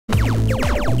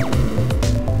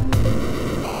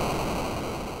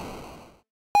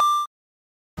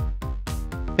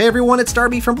Hey everyone, it's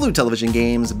Darby from Blue Television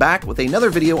Games, back with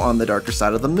another video on the darker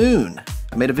side of the moon.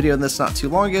 I made a video on this not too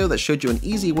long ago that showed you an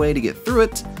easy way to get through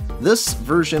it. This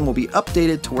version will be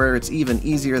updated to where it's even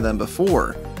easier than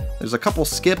before. There's a couple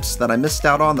skips that I missed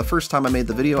out on the first time I made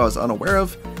the video I was unaware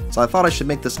of, so I thought I should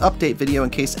make this update video in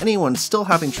case anyone's still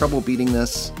having trouble beating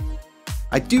this.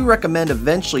 I do recommend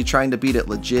eventually trying to beat it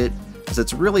legit, as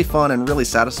it's really fun and really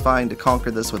satisfying to conquer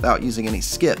this without using any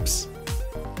skips.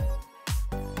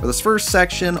 For this first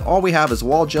section, all we have is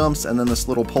wall jumps and then this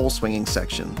little pole swinging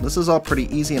section. This is all pretty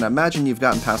easy, and I imagine you've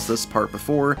gotten past this part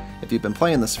before if you've been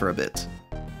playing this for a bit.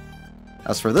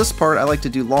 As for this part, I like to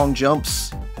do long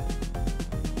jumps.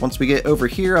 Once we get over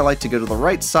here, I like to go to the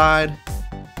right side.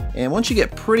 And once you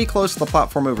get pretty close to the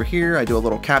platform over here, I do a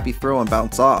little cappy throw and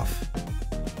bounce off.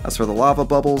 As for the lava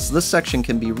bubbles, this section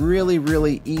can be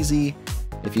really easy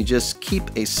if you just keep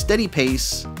a steady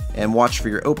pace and watch for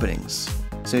your openings.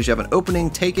 As soon as you have an opening,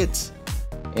 take it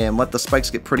and let the spikes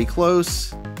get pretty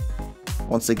close.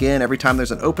 Once again, every time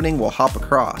there's an opening, we'll hop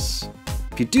across.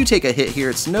 If you do take a hit here,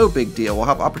 it's no big deal. We'll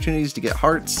have opportunities to get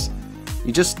hearts.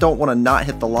 You just don't want to not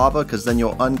hit the lava, because then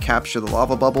you'll uncapture the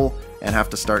lava bubble and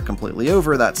have to start completely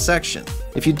over that section.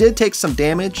 If you did take some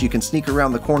damage, you can sneak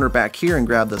around the corner back here and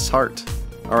grab this heart.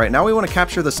 Alright, now we want to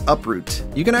capture this uproot.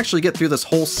 You can actually get through this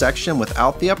whole section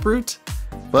without the uproot,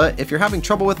 but if you're having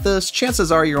trouble with this, chances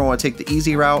are you're going to want to take the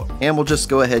easy route, and we'll just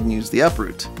go ahead and use the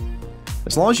uproot.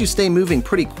 As long as you stay moving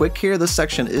pretty quick here, this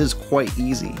section is quite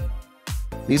easy.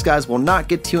 These guys will not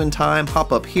get to you in time.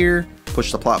 Hop up here,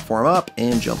 push the platform up,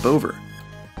 and jump over.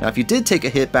 Now if you did take a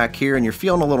hit back here and you're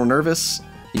feeling a little nervous,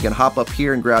 you can hop up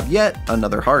here and grab yet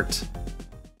another heart.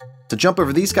 To jump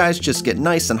over these guys, just get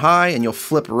nice and high and you'll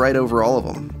flip right over all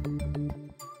of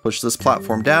them. Push this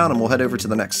platform down and we'll head over to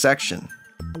the next section.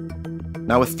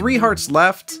 Now with 3 hearts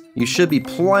left, you should be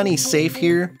plenty safe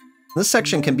here. This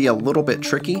section can be a little bit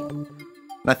tricky,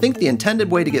 and I think the intended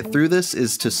way to get through this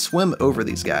is to swim over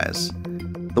these guys.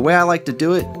 The way I like to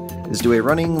do it is do a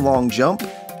running long jump,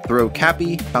 throw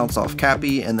cappy, bounce off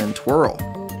cappy, and then twirl.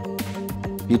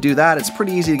 If you do that, it's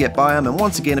pretty easy to get by them, and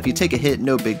once again, if you take a hit,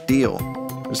 no big deal.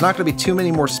 There's not going to be too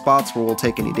many more spots where we'll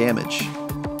take any damage.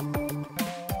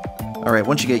 Alright,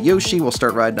 once you get Yoshi, we'll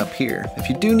start riding up here. If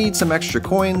you do need some extra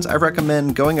coins, I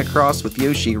recommend going across with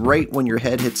Yoshi right when your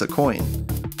head hits a coin.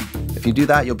 If you do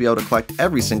that, you'll be able to collect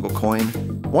every single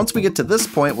coin. Once we get to this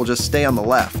point, we'll just stay on the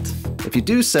left. If you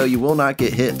do so, you will not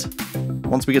get hit.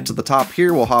 Once we get to the top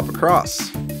here, we'll hop across.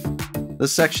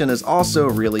 This section is also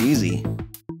really easy.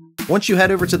 Once you head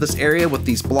over to this area with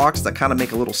these blocks that kind of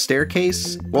make a little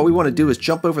staircase, what we want to do is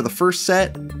jump over the first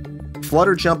set,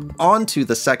 flutter jump onto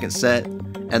the second set,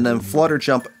 and then flutter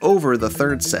jump over the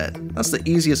third set. That's the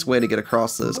easiest way to get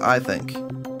across this, I think.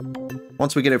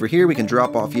 Once we get over here, we can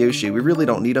drop off Yoshi. We really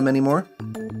don't need him anymore.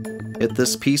 Hit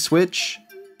this P-switch.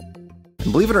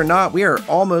 And believe it or not, we are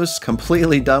almost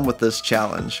completely done with this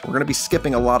challenge. We're going to be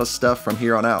skipping a lot of stuff from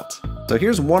here on out. So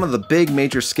here's one of the big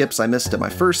major skips I missed in my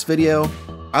first video.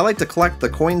 I like to collect the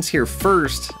coins here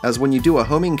first, as when you do a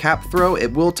homing cap throw,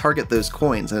 it will target those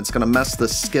coins and it's going to mess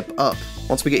this skip up.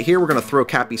 Once we get here, we're going to throw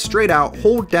Cappy straight out,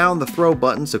 hold down the throw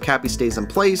button so Cappy stays in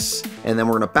place, and then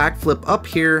we're going to backflip up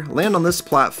here, land on this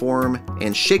platform,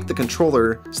 and shake the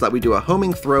controller so that we do a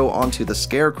homing throw onto the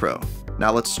scarecrow.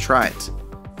 Now let's try it.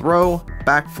 Throw,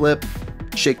 backflip,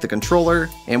 shake the controller,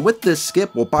 and with this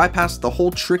skip, we'll bypass the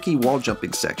whole tricky wall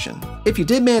jumping section. If you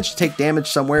did manage to take damage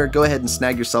somewhere, go ahead and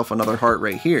snag yourself another heart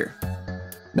right here.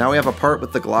 Now we have a part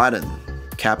with the gliding.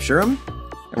 Capture him,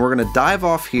 and we're going to dive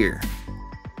off here.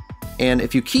 And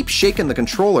if you keep shaking the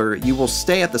controller, you will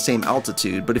stay at the same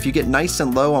altitude, but if you get nice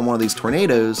and low on one of these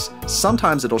tornadoes,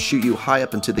 sometimes it'll shoot you high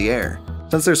up into the air.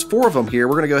 Since there's 4 of them here,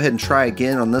 we're going to go ahead and try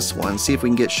again on this one, see if we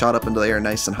can get shot up into the air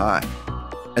nice and high.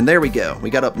 And there we go, we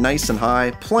got up nice and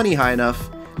high, plenty high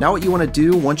enough. Now what you want to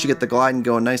do once you get the gliding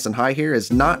going nice and high here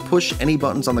is not push any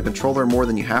buttons on the controller more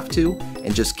than you have to,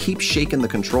 and just keep shaking the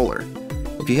controller.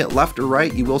 If you hit left or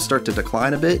right, you will start to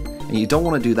decline a bit, and you don't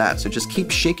want to do that, so just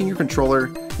keep shaking your controller.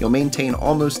 You'll maintain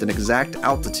almost an exact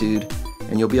altitude,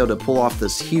 and you'll be able to pull off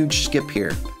this huge skip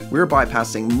here. We're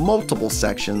bypassing multiple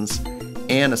sections,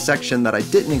 and a section that I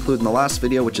didn't include in the last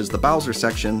video, which is the Bowser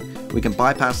section. We can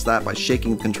bypass that by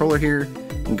shaking the controller here,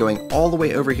 and going all the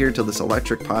way over here to this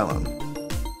electric pylon.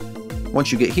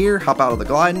 Once you get here, hop out of the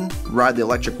gliding, ride the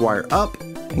electric wire up,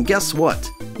 and guess what?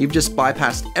 You've just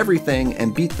bypassed everything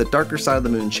and beat the Darker Side of the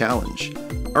Moon challenge.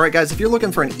 Alright guys, if you're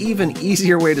looking for an even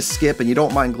easier way to skip and you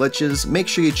don't mind glitches, make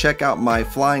sure you check out my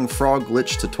flying frog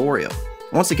glitch tutorial.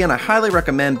 Once again, I highly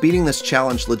recommend beating this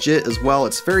challenge legit as well.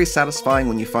 It's very satisfying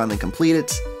when you finally complete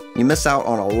it. You miss out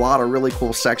on a lot of really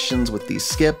cool sections with these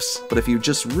skips, but if you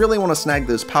just really want to snag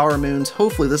those power moons,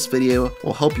 hopefully this video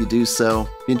will help you do so.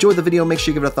 If you enjoyed the video, make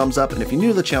sure you give it a thumbs up, and if you're new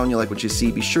to the channel and you like what you see,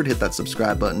 be sure to hit that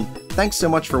subscribe button. Thanks so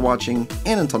much for watching,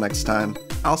 and until next time,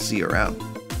 I'll see you around.